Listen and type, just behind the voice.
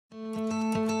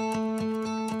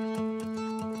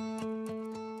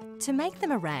To make the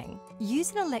meringue,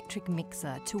 use an electric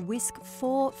mixer to whisk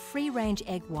 4 free-range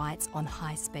egg whites on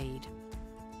high speed.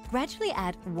 Gradually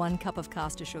add 1 cup of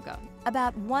caster sugar,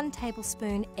 about 1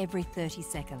 tablespoon every 30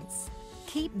 seconds.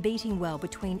 Keep beating well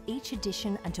between each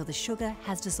addition until the sugar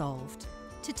has dissolved.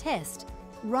 To test,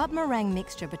 rub meringue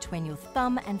mixture between your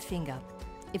thumb and finger.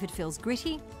 If it feels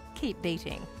gritty, keep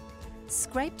beating.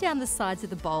 Scrape down the sides of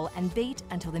the bowl and beat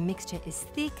until the mixture is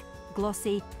thick,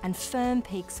 glossy and firm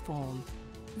peaks form.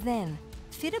 Then,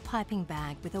 fit a piping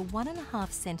bag with a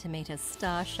 1.5 centimetre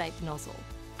star-shaped nozzle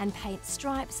and paint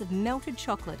stripes of melted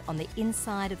chocolate on the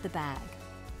inside of the bag.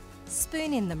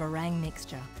 Spoon in the meringue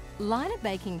mixture. Line a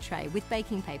baking tray with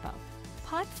baking paper.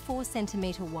 Pipe 4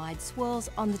 centimetre wide swirls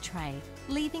on the tray,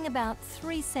 leaving about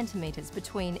 3 centimetres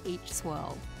between each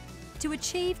swirl. To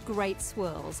achieve great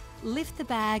swirls, lift the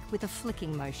bag with a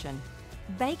flicking motion.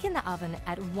 Bake in the oven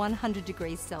at 100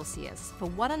 degrees Celsius for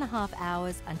 1.5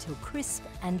 hours until crisp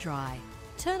and dry.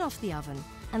 Turn off the oven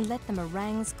and let the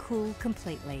meringues cool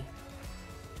completely.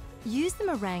 Use the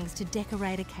meringues to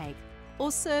decorate a cake or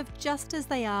serve just as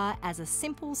they are as a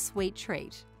simple sweet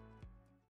treat.